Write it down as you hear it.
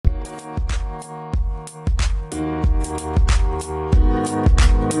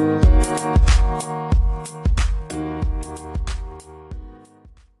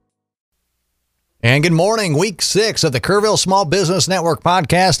And good morning, week 6 of the Kerrville Small Business Network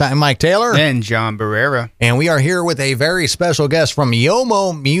podcast. I'm Mike Taylor. And John Barrera. And we are here with a very special guest from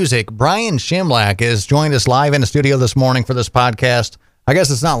Yomo Music. Brian Shimlack has joined us live in the studio this morning for this podcast. I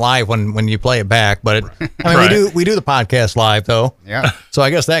guess it's not live when you play it back, but we do the podcast live though. Yeah. So I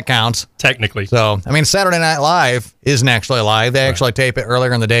guess that counts. Technically. So, I mean, Saturday Night Live isn't actually live. They actually tape it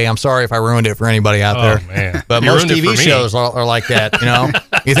earlier in the day. I'm sorry if I ruined it for anybody out there. Man. But most TV shows are like that, you know.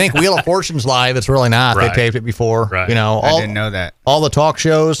 You think Wheel of Fortune's live, it's really not. Right. They taped it before. Right. You know, I didn't know that. All the talk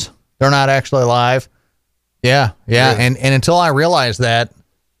shows, they're not actually live. Yeah. Really? And until I realized that,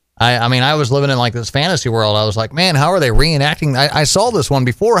 I mean, I was living in like this fantasy world. I was like, man, how are they reenacting? I saw this one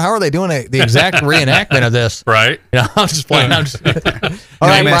before. How are they doing the exact reenactment of this? Right. You know, I'm just playing. All right,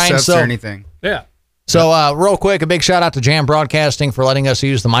 No mess Brian. ups or anything. Yeah. So real quick, a big shout out to Jam Broadcasting for letting us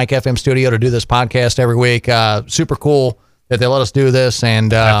use the Mike FM studio to do this podcast every week. Super cool that they let us do this.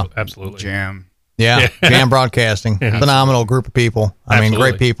 And Absolutely. Jam. yeah, Jam Broadcasting, phenomenal group of people. I mean,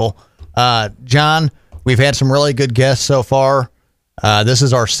 great people. John, we've had some really good guests so far. This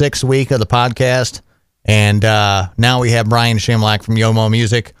is our 6th week of the podcast, and now we have Brian Shimlack from Yomo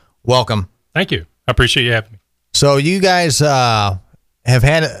Music. Welcome. Thank you. I appreciate you having me. So you guys have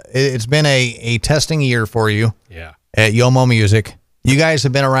had, it's been a testing year for you Yeah. at Yomo Music. You guys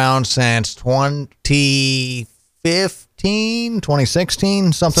have been around since 2015,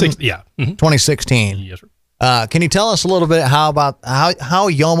 2016, something? Yeah. Mhm. 2016. Yes, sir. Can you tell us a little bit how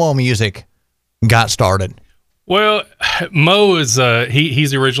Yomo Music got started? Well, Mo is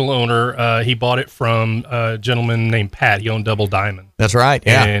he's the original owner. He bought it from a gentleman named Pat. He owned Double Diamond. That's right.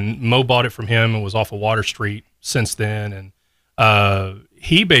 Yeah. And Mo bought it from him and was off of Water Street since then. And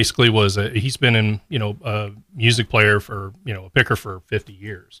he basically he's been in, a music player for, a picker for 50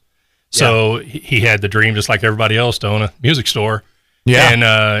 years. So he had the dream, just like everybody else, to own a music store. Yeah.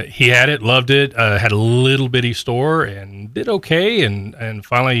 And he had it, loved it, had a little bitty store and did okay. And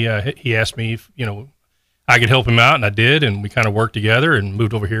finally he asked me if, I could help him out, and I did, and we kind of worked together and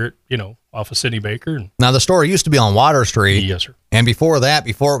moved over here, off of Sidney Baker. And, Now, the store used to be on Water Street. yes, sir. And before it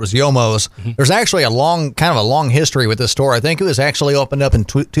was Yomo's, there's actually a long history with this store. I think it was actually opened up in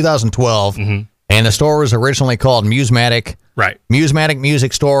 2012, and the store was originally called Musematic. Right. Musematic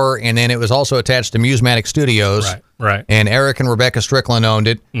Music Store, and then it was also attached to Musematic Studios. Right. And Eric and Rebecca Strickland owned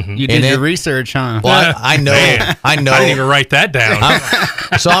it. You did your research, huh? Well, I know. Man, I didn't even write that down.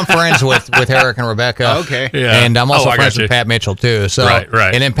 So I'm friends with Eric and Rebecca. Okay. Yeah. And I'm also I friends got you. with Pat Mitchell too. So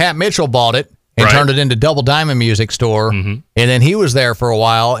Right. And then Pat Mitchell bought it and Right. turned it into Double Diamond Music Store. And then he was there for a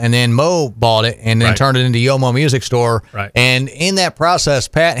while, and then Mo bought it and then Right. turned it into Yomo Music Store. Right. And in that process,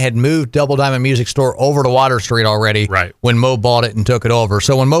 Pat had moved Double Diamond Music Store over to Water Street already. Right. When Mo bought it and took it over.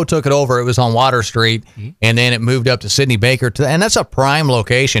 So when Mo took it over, it was on Water Street, and then it moved up to Sidney Baker, and that's a prime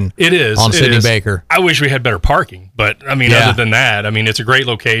location. It is. On It Sidney is. Baker. I wish we had better parking, but I mean, Yeah. other than that, I mean, it's a great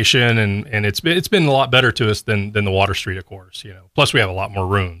location, and it's been a lot better to us than the Water Street, of course. Plus we have a lot more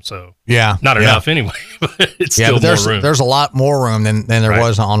room, so Yeah. not Yeah. enough anyway, but it's Yeah, still but there's more room. there's a lot more room than there Right.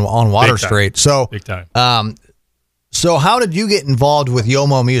 was on Water Big time. Street. So Big time. So how did you get involved with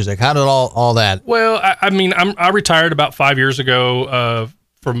Yomo Music? How did all that? Well, I mean, I retired about 5 years ago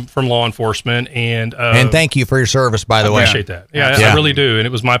from law enforcement, and thank you for your service, by the I way. appreciate that. Yeah, I really do, and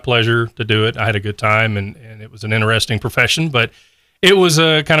it was my pleasure to do it. I had a good time, and it was an interesting profession, but it was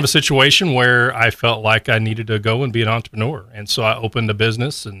a kind of a situation where I felt like I needed to go and be an entrepreneur, and so I opened a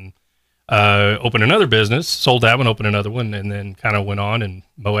business and opened another business, sold that one, opened another one, and then kind of went on. And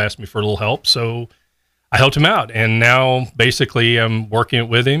Mo asked me for a little help, so I helped him out, and now basically I'm working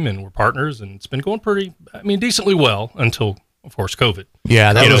with him, and we're partners, and it's been going decently well until, of course, COVID.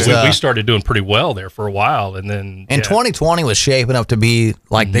 Yeah, that was. We started doing pretty well there for a while, and then 2020 was shaping up to be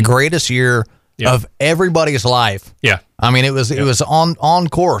like the greatest year of everybody's life. Yeah, I mean, it was on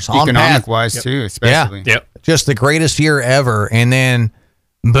course, on Economic path. wise, too, especially. Yep. Just the greatest year ever, and then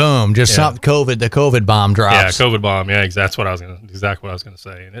boom, just the COVID bomb drops. Yeah, COVID bomb. Yeah, exactly what I was gonna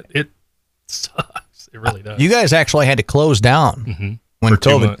say, and it sucks. It really does. You guys actually had to close down when for 2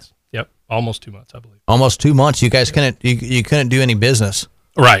 COVID. months. Yep, almost 2 months, I believe. Almost 2 months. You guys couldn't you couldn't do any business.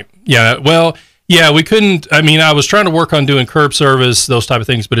 Right. Yeah. Well, yeah, we couldn't. I mean, I was trying to work on doing curb service, those type of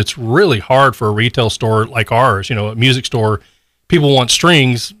things, but it's really hard for a retail store like ours. A music store. People want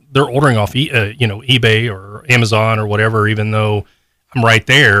strings. They're ordering off, eBay or Amazon or whatever. Even though I'm right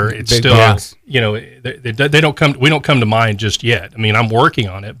there, it's Big still, box. they don't come. We don't come to mind just yet. I mean, I'm working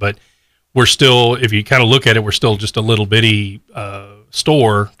on it, but we're still. If you kind of look at it, we're still just a little bitty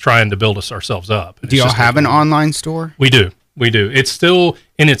store trying to build ourselves up. Do y'all have an online store? We do. It's still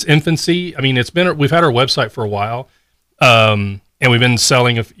in its infancy. I mean, we've had our website for a while, and we've been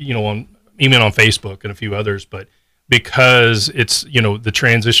selling, on even on Facebook and a few others, but because it's, the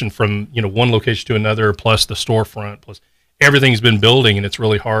transition from, one location to another, plus the storefront, plus everything's been building, and it's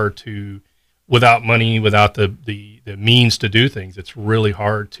really hard to, without money, without the means to do things, it's really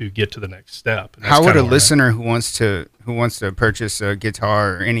hard to get to the next step. How would a listener who wants to purchase a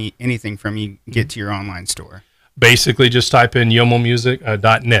guitar or anything from you get to your online store? Basically, just type in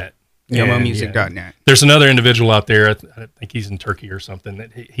yomomusic.net. yomomusic.net. There's another individual out there, I think he's in Turkey or something,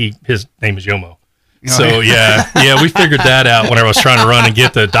 that his name is Yomo. So we figured that out when I was trying to run and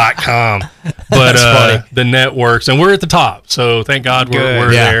get the .com, but the net works, and we're at the top. So thank God we're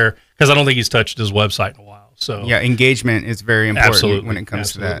there, because I don't think he's touched his website in a while. So engagement is very important when it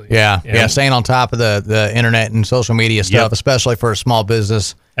comes to that. Yeah, staying on top of the internet and social media stuff, especially for a small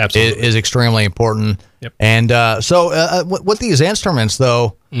business, is extremely important. Yep. And with these instruments,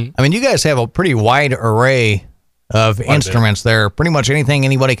 though, I mean, you guys have a pretty wide array of instruments there. Pretty much anything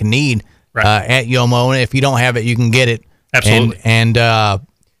anybody can need. At Yomo, and if you don't have it, you can get it. Absolutely. And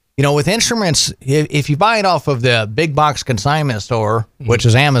with instruments, if you buy it off of the big box consignment store, which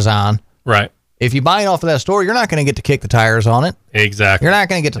is Amazon, right? If you buy it off of that store, you're not going to get to kick the tires on it. Exactly. You're not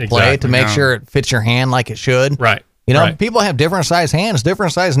going to get to play to make sure it fits your hand like it should. Right. People have different size hands,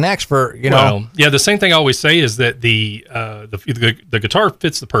 different size necks for Well, the same thing I always say is that the guitar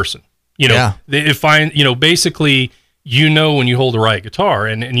fits the person. Basically. When you hold the right guitar,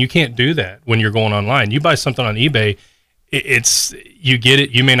 and you can't do that when you're going online. You buy something on eBay, you get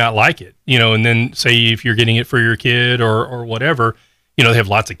it, you may not like it, and then say if you're getting it for your kid or whatever, they have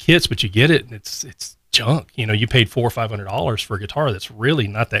lots of kits, but you get it and it's junk. You paid $400 or $500 for a guitar that's really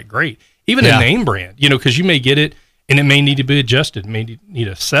not that great. Even a name brand, because you may get it and it may need to be adjusted, may need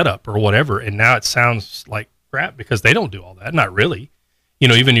a setup or whatever, and now it sounds like crap because they don't do all that. Not really.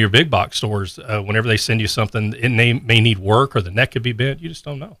 Even your big box stores, whenever they send you something, it may need work or the neck could be bent. You just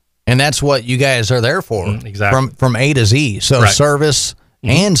don't know. And that's what you guys are there for. Exactly. From A to Z. So service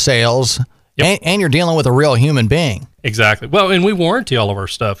and sales, and you're dealing with a real human being. Exactly. Well, and we warranty all of our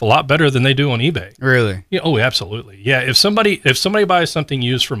stuff a lot better than they do on eBay. Really? Yeah. Oh, absolutely. Yeah. If somebody buys something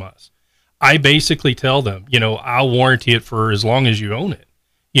used from us, I basically tell them, I'll warranty it for as long as you own it.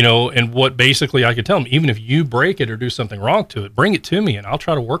 And what basically I could tell them, even if you break it or do something wrong to it, bring it to me and I'll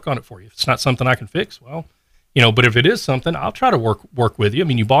try to work on it for you. If it's not something I can fix, well, but if it is something, I'll try to work with you. I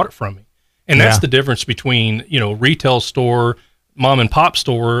mean, you bought it from me. And that's the difference between, retail store, mom and pop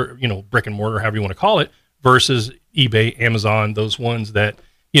store, brick and mortar, however you want to call it, versus eBay, Amazon, those ones that,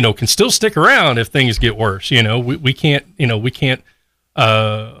 can still stick around if things get worse. We can't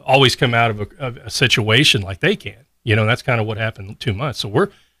always come out of a situation like they can. That's kind of what happened 2 months. So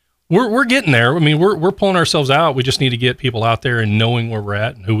we're getting there. I mean, we're pulling ourselves out. We just need to get people out there and knowing where we're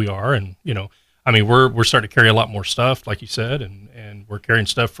at and who we are. And, we're starting to carry a lot more stuff, like you said, and we're carrying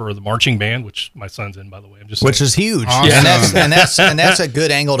stuff for the marching band, which my son's in, by the way. Which is huge. Awesome. Yeah. And that's a good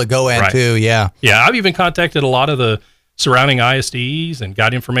angle to go at too. Yeah. Yeah. I've even contacted a lot of the surrounding ISDs and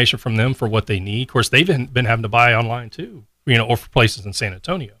got information from them for what they need. Of course, they've been having to buy online too, or for places in San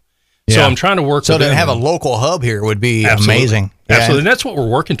Antonio. Yeah. So I'm trying to work. So to have a local hub here would be amazing. Absolutely. And that's what we're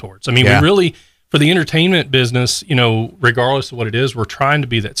working towards. I mean, we really, for the entertainment business, regardless of what it is, we're trying to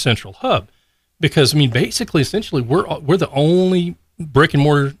be that central hub because, basically, essentially, we're the only brick and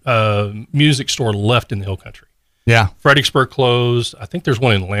mortar music store left in the Hill Country. Yeah. Fredericksburg closed. I think there's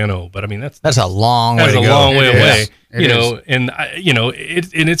one in Llano, but that's a long way to go. That's a long way away.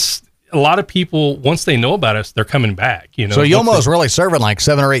 It's a lot of people, once they know about us, they're coming back. So Yomo is really serving like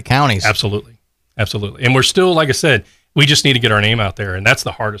 7 or 8 counties. Absolutely. And we're still, like I said, we just need to get our name out there. And that's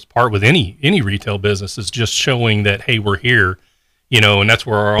the hardest part with any retail business is just showing that, hey, we're here, and that's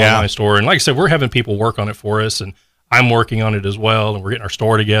where our online store. And like I said, we're having people work on it for us. And I'm working on it as well. And we're getting our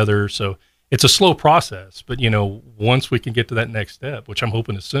store together. So it's a slow process. But, once we can get to that next step, which I'm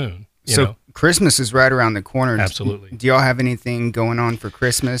hoping is soon. Christmas is right around the corner. Absolutely. Do y'all have anything going on for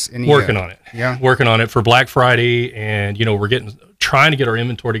Christmas? Working on it. Yeah. Working on it for Black Friday. And, we're trying to get our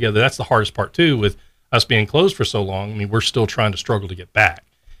inventory together. That's the hardest part too, with us being closed for so long. We're still trying to struggle to get back.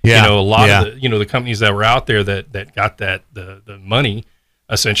 Yeah. A lot of the companies that were out there that got the money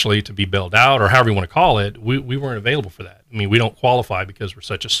essentially to be bailed out or however you want to call it, we weren't available for that. We don't qualify because we're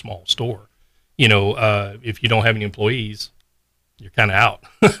such a small store. If you don't have any employees, you're kind of out.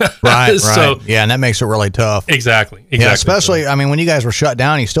 Right. So, yeah, and that makes it really tough. Exactly. Yeah, especially, when you guys were shut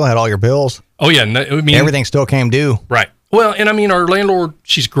down, you still had all your bills. Oh, yeah. Everything still came due. Right. Well, and our landlord,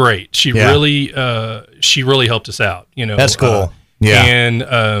 she's great. She really helped us out. That's cool.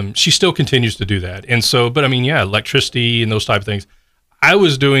 And she still continues to do that. And so, but electricity and those type of things. I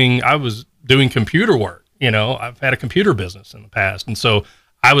was doing computer work. I've had a computer business in the past, and so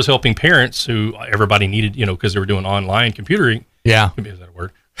I was helping parents who everybody needed, you know, because they were doing online computering. Yeah. Is that a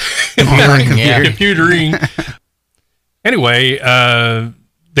word? Computering. Anyway,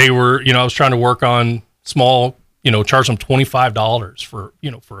 they were, you know, I was trying to work on small, you know, charge them $25 for, you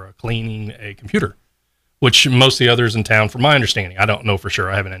know, for cleaning a computer, which most of the others in town, from my understanding, I don't know for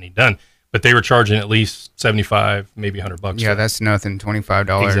sure, I haven't any done, but they were charging at least 75, maybe $100. Yeah, that's nothing.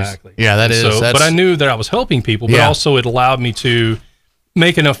 $25. Exactly. Yeah, that is. So, but I knew that I was helping people, but also it allowed me to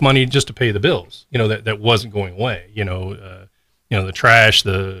make enough money just to pay the bills. You know, that wasn't going away. You know, the trash,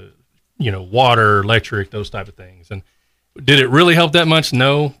 the, you know, water, electric, those type of things. And did it really help that much?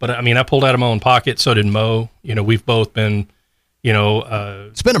 No, but I mean, I pulled out of my own pocket. So did Mo. You know, we've both been, you know,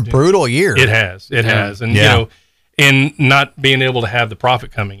 it's been a brutal year. It has, and you know, and not being able to have the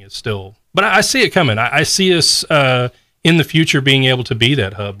profit coming is still. But I see it coming. I see us in the future being able to be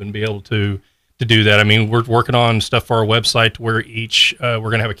that hub and be able to do that. I mean, we're working on stuff for our website where each we're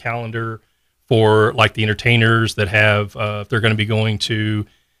going to have a calendar for like the entertainers that have if they're going to be going to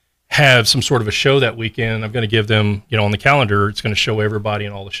have some sort of a show that weekend. I'm going to give them, you know, on the calendar, it's going to show everybody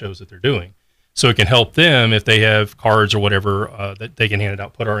and all the shows that they're doing. So it can help them if they have cards or whatever that they can hand it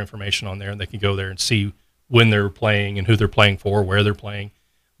out, put our information on there, and they can go there and see when they're playing and who they're playing for, where they're playing.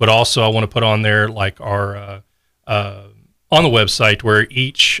 But also I want to put on there like our on the website where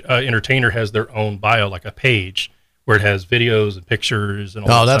each entertainer has their own bio, like a page where it has videos and pictures and all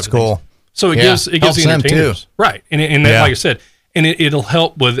that. Oh, that's cool. Things. So it gives the entertainers, right? And that, like I said, and it'll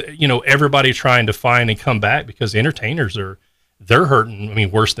help with, you know, everybody trying to find and come back, because the entertainers they're hurting. I mean,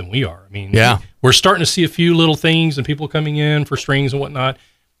 worse than we are. I mean, we're starting to see a few little things and people coming in for strings and whatnot,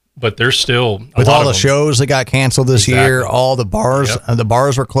 but there's still with all the shows that got canceled this year, all the bars, the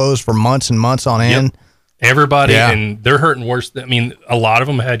bars were closed for months and months on end. Everybody, and they're hurting worse. I mean, a lot of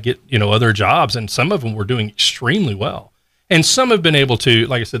them had other jobs, and some of them were doing extremely well. And some have been able to,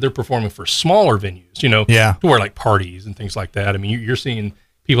 like I said, they're performing for smaller venues, you know, to where like parties and things like that. I mean, you're seeing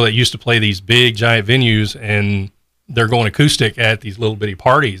people that used to play these big giant venues and they're going acoustic at these little bitty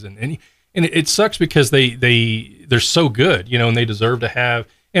parties. And it sucks because they're so good, you know, and they deserve to have,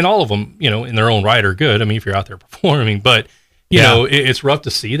 and all of them, you know, in their own right are good. I mean, if you're out there performing, but you know, it's rough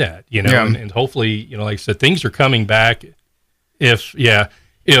to see that, you know, and hopefully, you know, like I said, things are coming back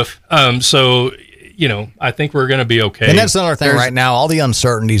so, you know, I think we're going to be okay. And that's another thing right now. All the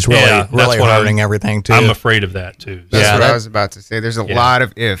uncertainties really hurting everything too. I'm afraid of that too. That's what I was about to say. There's a lot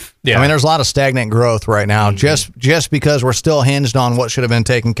of if. Yeah. I mean, there's a lot of stagnant growth right now, just because we're still hinged on what should have been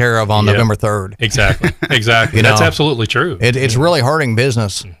taken care of on November 3rd. Exactly. You know, that's absolutely true. It's really hurting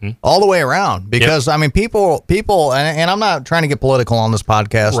business all the way around, because I mean, people, and I'm not trying to get political on this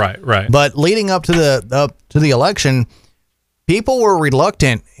podcast, right. But leading up to the election, people were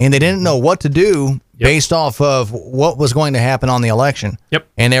reluctant and they didn't know what to do based off of what was going to happen on the election.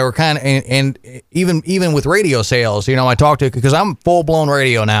 And they were kind of, and even with radio sales, you know, I talked to, because I'm full blown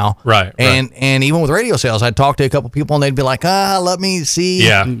radio now. And even with radio sales, I'd talk to a couple people and they'd be like, let me see.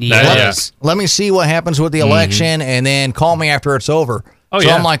 Let me see what happens with the election and then call me after it's over. So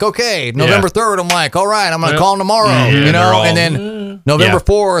I'm like, okay, November 3rd, I'm like, all right, I'm going to call them tomorrow, you know, and then November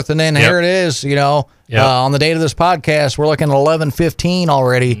 4th, and then here it is, you know, on the date of this podcast, we're looking at 11:15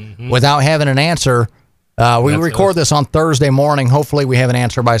 already without having an answer. We record this on Thursday morning. Hopefully we have an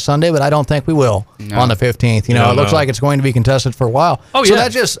answer by Sunday, but I don't think we will on the 15th. You know, it looks like it's going to be contested for a while. So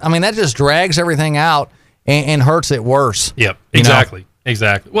that just drags everything out and hurts it worse. Exactly.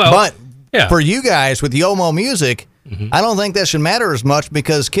 Well, but for you guys with Yomo Music, I don't think that should matter as much,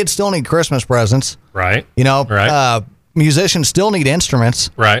 because kids still need Christmas presents. You know, musicians still need instruments.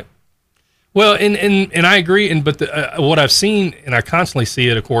 Well, and I agree. But what I've seen, and I constantly see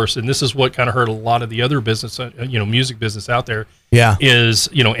it, of course, and this is what kind of hurt a lot of the other business, you know, music business out there. Is,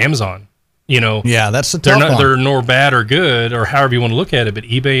 you know, Amazon. You know, that's the tough one. They're nor bad or good, or however you want to look at it. But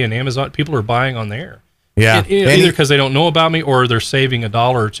eBay and Amazon, people are buying on there. Either because they don't know about me, or they're saving $1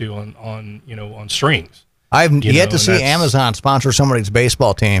 or $2 on you know, on strings. I've yet to see Amazon sponsor somebody's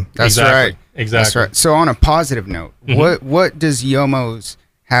baseball team. That's right. That's right. So on a positive note, what does Yomo's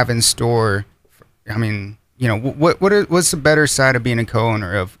have in store? I mean, you know, what's the better side of being a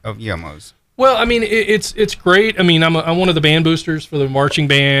co-owner of Yomo's? Well, I mean, it's great. I mean, I'm one of the band boosters for the marching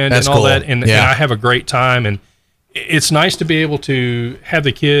band and all that, and I have a great time. And it's nice to be able to have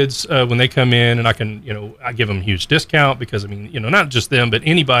the kids when they come in, and I can, you know, I give them a huge discount, because I mean, you know, not just them, but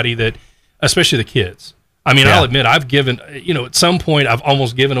anybody that, especially the kids. I mean, I'll admit, I've given, you know, at some point I've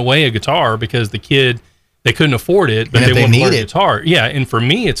almost given away a guitar because the kid, they couldn't afford it, but they wanted to learn guitar. And for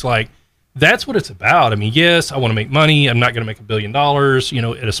me, it's like, that's what it's about. I mean, yes, I want to make money. I'm not going to make $1 billion, you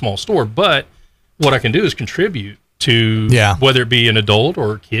know, at a small store, but what I can do is contribute to whether it be an adult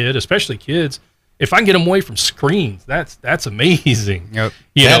or a kid, especially kids. If I can get them away from screens, that's amazing. Yep.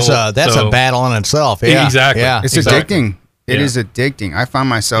 That's a battle in itself. Yeah, exactly. Yeah, it's addicting. It is addicting. I find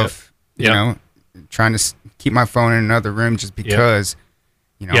myself, you know, trying to keep my phone in another room just because,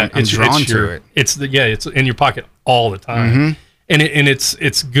 you know, I'm drawn to it. It's in your pocket all the time, and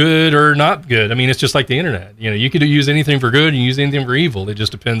it's good or not good. I mean, it's just like the internet. You know, you could use anything for good and use anything for evil. It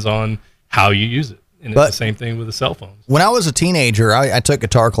just depends on how you use it, and it's the same thing with the cell phones. When I was a teenager, I took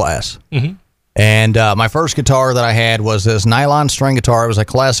guitar class. And my first guitar that I had was this nylon string guitar. It was a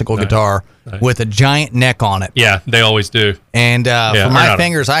classical guitar with a giant neck on it. Yeah, they always do. And for my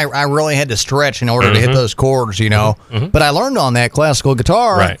fingers, I really had to stretch in order to hit those chords, you know. But I learned on that classical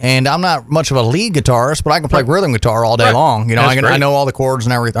guitar, and I'm not much of a lead guitarist, but I can play rhythm guitar all day long. You know, I know all the chords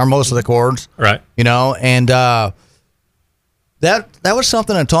and everything, or most of the chords. Right. You know, and that was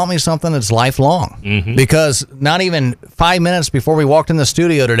something that taught me something that's lifelong. Because not even 5 minutes before we walked in the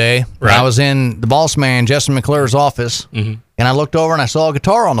studio today, I was in the boss man, Justin McClure's office, and I looked over and I saw a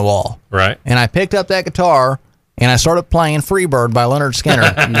guitar on the wall. Right. And I picked up that guitar and I started playing Freebird by Leonard Skinner.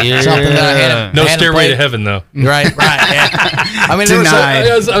 Something that I hadn't Stairway to Heaven, though. Right. Yeah. I mean,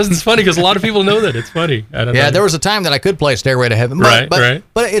 it's funny because a lot of people know that. It's funny. I don't know. There was a time that I could play Stairway to Heaven.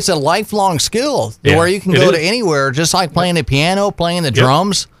 But it's a lifelong skill where you can go to anywhere, just like playing the piano, playing the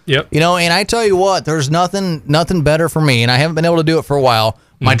drums. Yep. You know, and I tell you what, there's nothing better for me, and I haven't been able to do it for a while.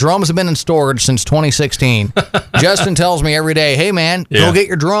 My drums have been in storage since 2016. Justin tells me every day, hey, man, go get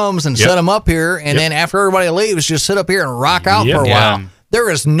your drums and set them up here, and then after everybody leaves, just sit up here and rock out for a while.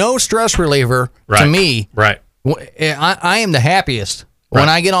 There is no stress reliever to me. Right. I am the happiest when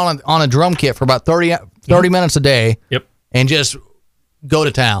I get on a drum kit for about 30 minutes a day and just go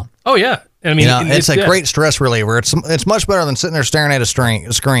to town. Oh, yeah. I mean, it's a great stress reliever. It's much better than sitting there staring at a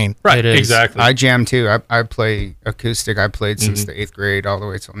screen. Right, exactly. I jam too. I play acoustic. I played since the 8th grade all the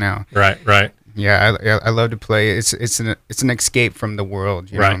way till now. Right. Yeah, I love to play. It's an escape from the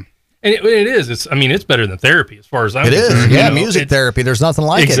world. You know? And it is. It's better than therapy as far as I'm concerned. It is. Yeah, music therapy. There's nothing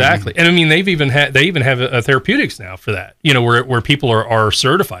like it. Exactly. And I mean, they even have a therapeutics now for that. You know, where people are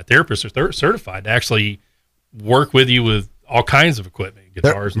certified, therapists are certified to actually work with you with all kinds of equipment,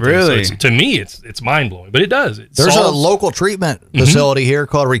 guitars. And really? So to me, it's mind blowing, but it does. There's a local treatment facility here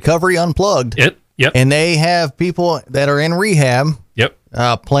called Recovery Unplugged. Yep. And they have people that are in rehab.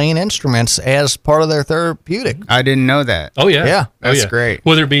 Playing instruments as part of their therapeutic. I didn't know that. Oh yeah. That's great.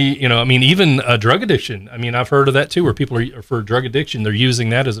 Whether it be, even drug addiction. I mean, I've heard of that too, where people are for drug addiction, they're using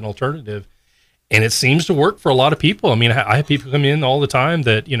that as an alternative. And it seems to work for a lot of people. I mean, I have people come in all the time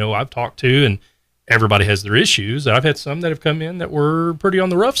that, I've talked to, and everybody has their issues. I've had some that have come in that were pretty on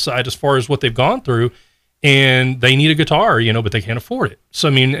the rough side as far as what they've gone through, and they need a guitar, but they can't afford it. So,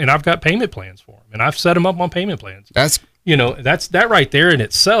 I mean, and I've got payment plans for them, and I've set them up on payment plans. That right there in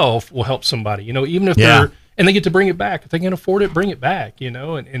itself will help somebody, even if and they get to bring it back. If they can afford it, bring it back, and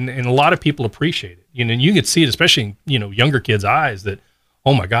a lot of people appreciate it. And you can see it, especially in, younger kids' eyes that,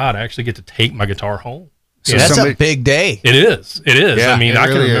 oh my God, I actually get to take my guitar home. So that's a big day. It is. Yeah, I mean, I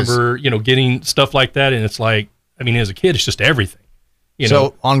can remember, getting stuff like that, and it's like, I mean, as a kid, it's just everything.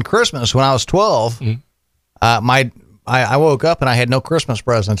 So on Christmas, when I was 12, I woke up and I had no Christmas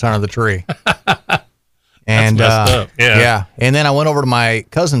presents under the tree. And That's messed up. Yeah. And then I went over to my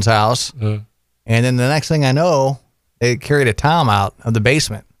cousin's house, and then the next thing I know, they carried a tom out of the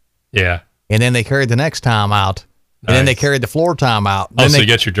basement. Yeah. And then they carried the next tom out. And then they carried the floor tom out. So you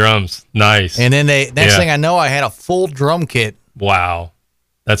got your drums. Nice. And then next thing I know, I had a full drum kit. Wow.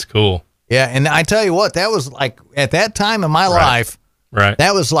 That's cool. Yeah. And I tell you what, that was like, at that time in my life,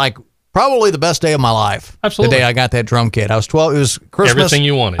 that was like probably the best day of my life. Absolutely. The day I got that drum kit. I was 12. It was Christmas. Everything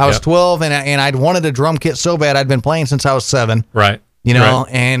you wanted. I was 12, and I'd wanted a drum kit so bad. I'd been playing since I was 7. Right.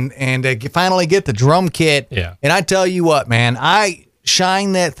 And to finally get the drum kit. Yeah. And I tell you what, man, I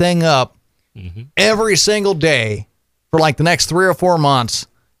shine that thing up every single day for like the next 3 or 4 months.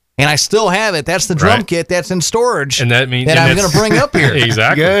 And I still have it. That's the drum kit that's in storage. And that means that I'm going to bring up here.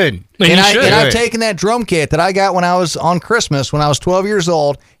 Exactly. Good. And I've taken that drum kit that I got when I was on Christmas when I was 12 years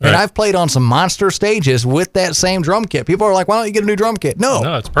old, and I've played on some monster stages with that same drum kit. People are like, "Why don't you get a new drum kit?"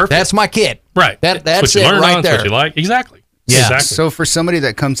 No, it's perfect. That's my kit. Right. That's what you it learn right on, there. What you like. Exactly. Yeah. Exactly. So for somebody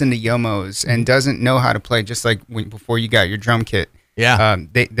that comes into Yomo's and doesn't know how to play, just like before you got your drum kit,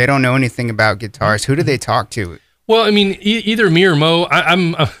 they don't know anything about guitars. Who do they talk to? Well, I mean, either me or Mo.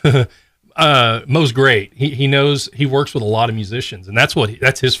 I'm Mo's great. He knows, he works with a lot of musicians, and that's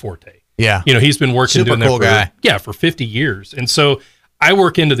his forte. Yeah. He's been working Super doing cool that guy. for 50 years. And so I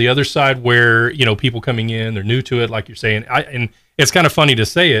work into the other side where, people coming in, they're new to it, like you're saying. And it's kind of funny to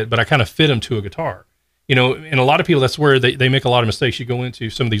say it, but I kind of fit them to a guitar. And a lot of people, that's where they make a lot of mistakes. You go into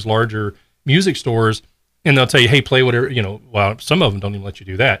some of these larger music stores and they'll tell you, hey, play whatever, well, some of them don't even let you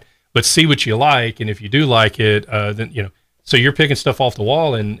do that, but see what you like. And if you do like it, then, so you're picking stuff off the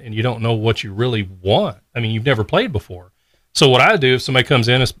wall and you don't know what you really want. I mean, you've never played before. So what I do if somebody comes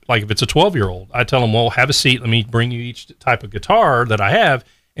in, is like if it's a 12-year-old, I tell them, well, have a seat. Let me bring you each type of guitar that I have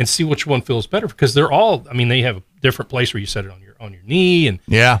and see which one feels better, because they're all, I mean, they have a different place where you set it on your knee and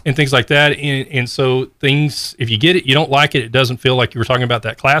things like that. And so things, if you get it, you don't like it, it doesn't feel like you were talking about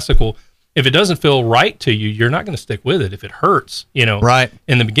that classical. If it doesn't feel right to you, you're not going to stick with it if it hurts, right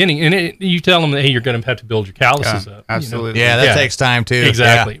in the beginning. And you tell them that, hey, you're going to have to build your calluses up. Absolutely. Yeah, that takes time too.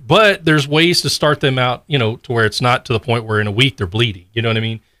 Exactly. Yeah. But there's ways to start them out, to where it's not to the point where in a week they're bleeding. You know what I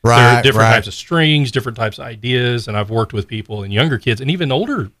mean? Right. There are different types of strings, different types of ideas. And I've worked with people and younger kids and even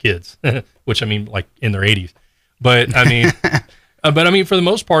older kids, which I mean, like in their 80s. But I mean, for the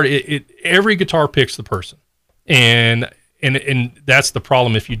most part, every guitar picks the person. And that's the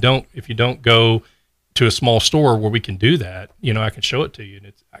problem. If you don't go to a small store where we can do that, I can show it to you.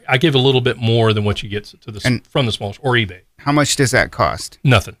 And I give a little bit more than what you get from the small or eBay. How much does that cost?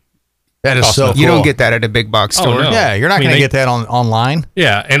 Nothing. That is so cool. You don't get that at a big box store. Oh, no. Yeah, you're not going to get that online.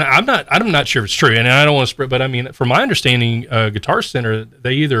 Yeah, and I'm not sure if it's true, and I don't want to spread, but I mean, from my understanding, Guitar Center,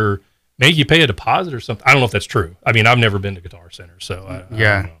 they either make you pay a deposit or something. I don't know if that's true. I mean, I've never been to Guitar Center, so I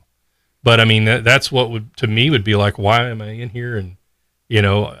don't know. But I mean, that's what would be like, why am I in here? And,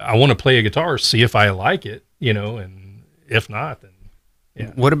 I want to play a guitar, see if I like it, and if not, then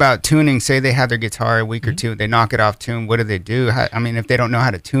yeah. What about tuning? Say they have their guitar a week or two, they knock it off tune. What do they do? I mean, if they don't know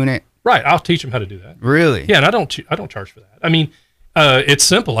how to tune it. Right. I'll teach them how to do that. Really? Yeah. And I don't charge for that. I mean, it's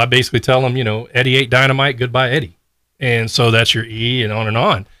simple. I basically tell them, Eddie ate dynamite, goodbye Eddie. And so that's your E and on and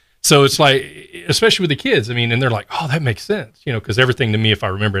on. So it's like, especially with the kids, I mean, and they're like, oh, that makes sense, because everything to me, if I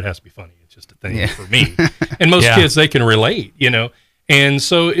remember, it has to be funny. It's just a thing for me. And most kids, they can relate, and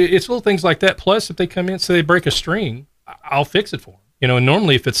so it's little things like that. Plus, if they come in, say they break a string, I'll fix it for them, and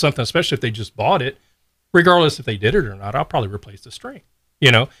normally if it's something, especially if they just bought it, regardless if they did it or not, I'll probably replace the string,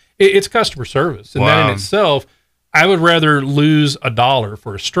 it's customer service. And that in itself, I would rather lose $1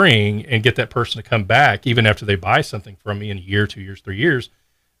 for a string and get that person to come back, even after they buy something from me in a year, 2 years, 3 years,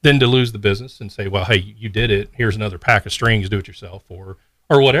 than to lose the business and say, well, hey, you did it. Here's another pack of strings, do it yourself, or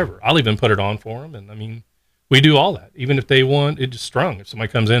whatever. I'll even put it on for them. And I mean, we do all that. Even if they want it just strung. If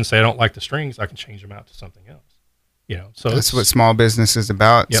somebody comes in and say, I don't like the strings, I can change them out to something else. So that's what small business is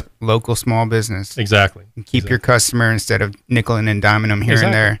about. Yep. Local small business. Exactly. And keep your customer instead of nickeling and diming them here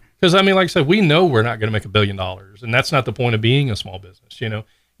and there. Because I mean, like I said, we know we're not going to make $1 billion, and that's not the point of being a small business.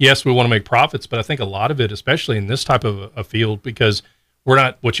 Yes, we want to make profits, but I think a lot of it, especially in this type of a field, because we're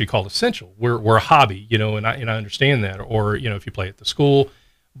not what you call essential. We're a hobby, and I understand that. Or if you play at the school,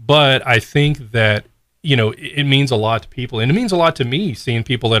 but I think that it means a lot to people, and it means a lot to me seeing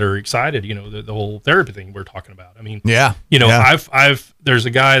people that are excited. The whole therapy thing we're talking about. I mean, I've there's a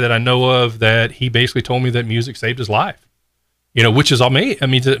guy that I know of that he basically told me that music saved his life. Which is amazing. I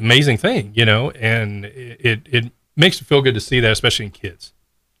mean, it's an amazing thing. And it makes me feel good to see that, especially in kids,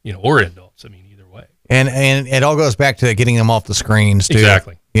 or adults. I mean, either way. And it all goes back to getting them off the screens too.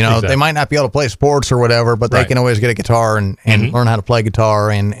 Exactly. They might not be able to play sports or whatever, but they can always get a guitar and learn how to play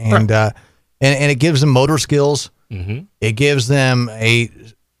guitar and it gives them motor skills. Mm-hmm. It gives them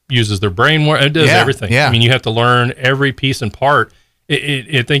uses their brain more. It does everything. Yeah. I mean, you have to learn every piece and part.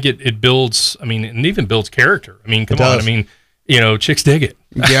 I think it builds. I mean, it even builds character. I mean, come on. I mean, chicks dig it.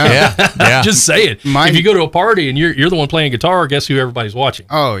 Yeah. Just say it. If you go to a party and you're the one playing guitar, guess who everybody's watching?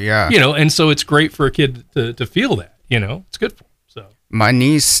 Oh yeah. And so it's great for a kid to feel that. It's good for them. So my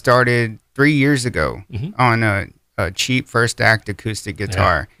niece started 3 years ago on a cheap First Act acoustic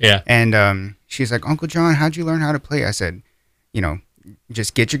guitar. Yeah. And she's like, Uncle John, how'd you learn how to play? I said,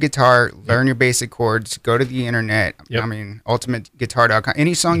 just get your guitar, learn your basic chords, go to the internet. Yep. I mean, ultimateguitar.com.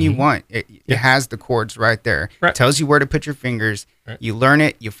 Any song you want, it has the chords right there. Right. It tells you where to put your fingers. Right. You learn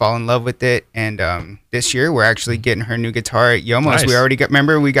it, you fall in love with it. And this year, we're actually getting her new guitar at Yomo's. Nice. We already got,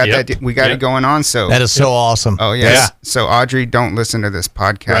 remember, we got it going on. So that is so awesome. Oh, yes. Yeah. So, Audrey, don't listen to this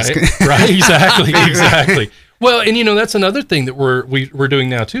podcast. Right. Exactly. Well, and that's another thing that we're doing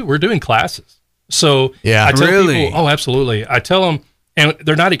now, too. We're doing classes. So I tell people, oh, absolutely. I tell them, and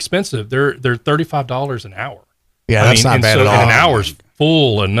they're not expensive. They're $35 an hour. Yeah, that's not bad at all. And an hour's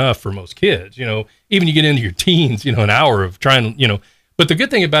full enough for most kids. Even you get into your teens, an hour of trying, But the good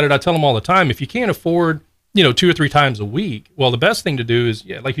thing about it, I tell them all the time, if you can't afford, 2 or 3 times a week, well, the best thing to do is,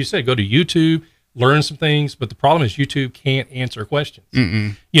 like you said, go to YouTube, learn some things. But the problem is YouTube can't answer questions. So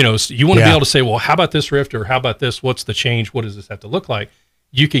you want to be able to say, well, how about this riff, or how about this? What's the change? What does this have to look like?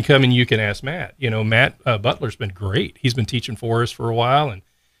 you can come and you can ask Matt. Matt Butler's been great. He's been teaching for us for a while, and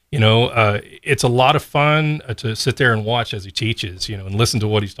it's a lot of fun to sit there and watch as he teaches, and listen to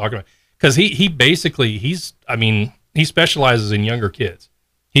what he's talking about. Because he basically, he specializes in younger kids.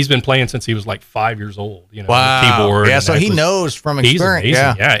 He's been playing since he was like 5 years old, wow. keyboard. Yeah, so he knows from experience. He's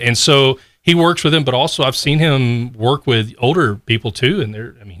amazing, yeah. And so he works with them, but also I've seen him work with older people too. And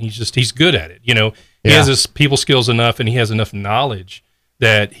he's good at it. He has his people skills enough, and he has enough knowledge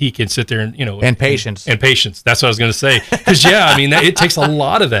that he can sit there and, and patience. And patience. That's what I was going to say. Because, it takes a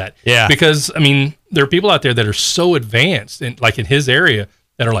lot of that. Yeah. Because, there are people out there that are so advanced, and like in his area,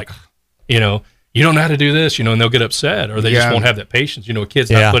 that are like, you don't know how to do this, and they'll get upset, or they just won't have that patience. A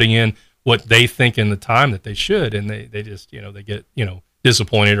kid's not putting in what they think in the time that they should, and they just, they get,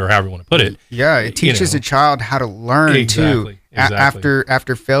 disappointed, or however you want to put it. Yeah, it teaches a child how to learn too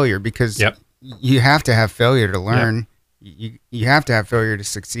after failure, because you have to have failure to learn. You have to have failure to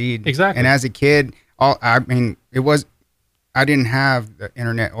succeed. Exactly. And as a kid, I didn't have the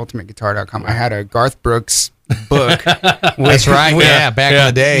internet, ultimateguitar.com. I had a Garth Brooks book. That's right. Back in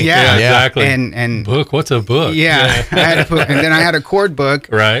the day. Yeah, exactly. And book. What's a book? Yeah, I had and then I had a chord book.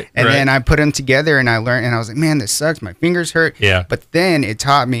 Right. And then I put them together, and I learned, and I was like, man, this sucks. My fingers hurt. Yeah. But then it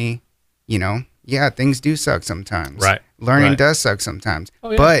taught me, things do suck sometimes. Right. Learning does suck sometimes. Oh,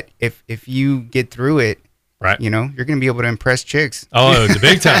 yeah. But if you get through it, right, you're going to be able to impress chicks. Oh, it's a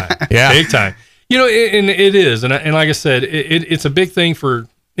big time. Big time. And it is, and like I said, it's a big thing for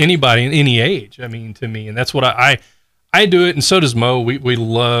anybody in any age. To me, and that's what I do it, and so does Mo. We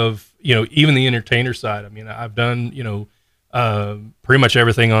love, even the entertainer side. I've done, pretty much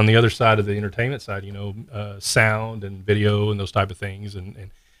everything on the other side of the entertainment side. Sound and video and those type of things, and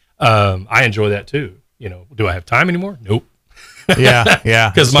I enjoy that too. Do I have time anymore? Nope. Yeah.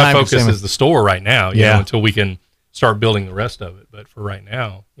 Because my focus is the store right now. You know, until we can start building the rest of it. But for right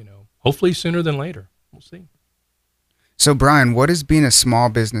now, hopefully sooner than later. We'll see. So, Brian, what does being a small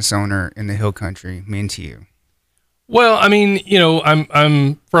business owner in the Hill Country mean to you? Well,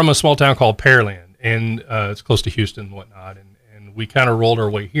 I'm from a small town called Pearland, and it's close to Houston and whatnot. And we kind of rolled our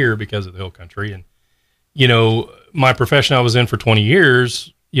way here because of the Hill Country. And, my profession I was in for 20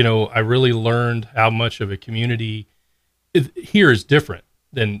 years, I really learned how much of a community here is different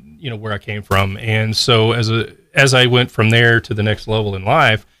than, where I came from. And so as I went from there to the next level in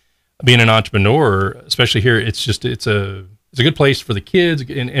life, being an entrepreneur, especially here, it's a good place for the kids,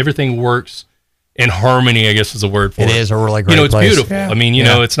 and everything works in harmony, I guess is a word for it. It is a really great it's place. Beautiful.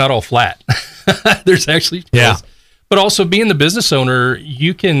 Yeah. It's not all flat. There's actually, but also being the business owner,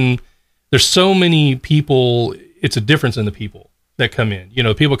 there's so many people, it's a difference in the people that come in.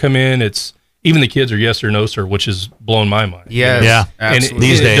 People come in, even the kids are yes or no, sir, which is blowing my mind. Yeah. And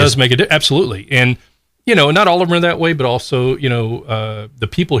these days. It does make absolutely. And, not all of them are that way, but also, the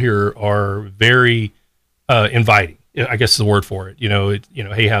people here are very inviting, I guess is the word for it.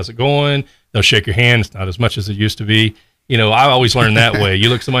 Hey, how's it going? They'll shake your hand. It's not as much as it used to be. I always learned that way. You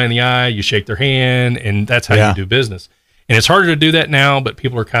look somebody in the eye, you shake their hand, and that's how you do business. And it's harder to do that now, but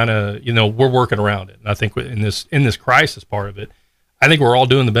people are kind of, we're working around it. And I think in this crisis part of it, I think we're all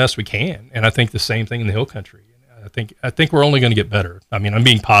doing the best we can. And I think the same thing in the Hill Country. I think we're only going to get better. I'm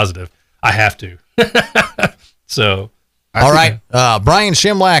being positive. I have to. So. All right. Brian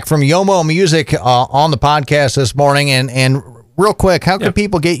Shimlack from Yomo Music on the podcast this morning. And real quick, how can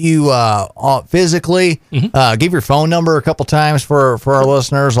people get you physically? Give your phone number a couple times for our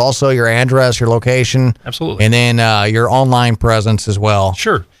listeners. Also your address, your location. Absolutely. And then your online presence as well.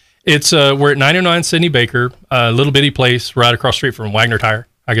 Sure. It's we're at 909 Sidney Baker, a little bitty place right across the street from Wagner Tire.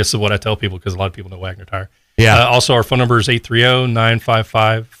 I guess is what I tell people because a lot of people know Wagner Tire. Yeah. Also, our phone number is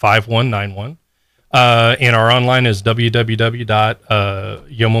 830-955-5191. And our online is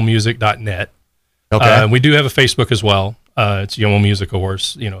www.yomomusic.net. Okay. We do have a Facebook as well. It's Yomo Music, of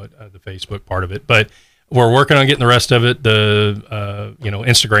course, the Facebook part of it. But we're working on getting the rest of it, the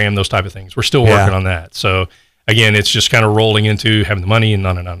Instagram, those type of things. We're still working on that. So, again, it's just kind of rolling into having the money and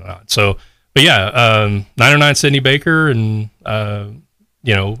on and on and on. So, but 909 Sidney Baker and,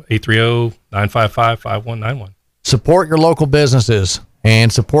 830-955-5191. Support your local businesses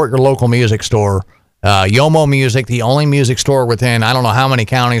and support your local music store. Yomo Music, the only music store within, I don't know how many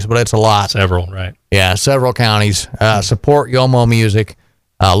counties, but it's a lot. Several, right? Yeah, several counties. Support Yomo Music.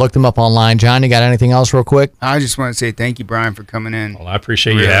 Look them up online. John, you got anything else real quick? I just want to say thank you, Brian, for coming in. Well, I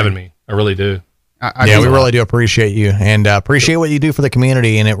appreciate you having me. I really do. We really do appreciate you and appreciate what you do for the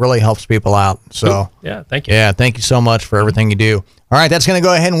community, and it really helps people out. So, cool. Yeah, thank you. Yeah, thank you so much for everything you do. All right, that's going to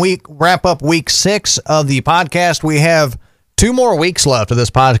go ahead and wrap up week 6 of the podcast. We have 2 more weeks left of this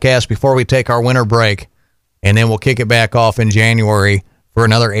podcast before we take our winter break, and then we'll kick it back off in January for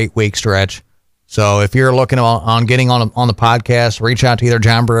another 8-week stretch. So if you're looking on getting on the podcast, reach out to either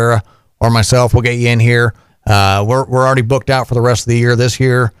John Barrera or myself. We'll get you in here. We're already booked out for the rest of the year this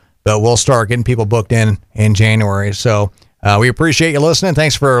year, but we'll start getting people booked in January. So we appreciate you listening.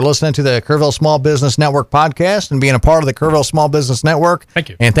 Thanks for listening to the Kerrville Small Business Network podcast and being a part of the Kerrville Small Business Network. Thank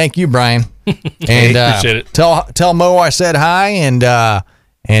you. And thank you, Brian. And appreciate it. Tell Mo I said hi,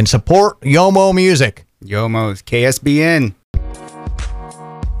 and support Yomo Music. Yomo's KSBN.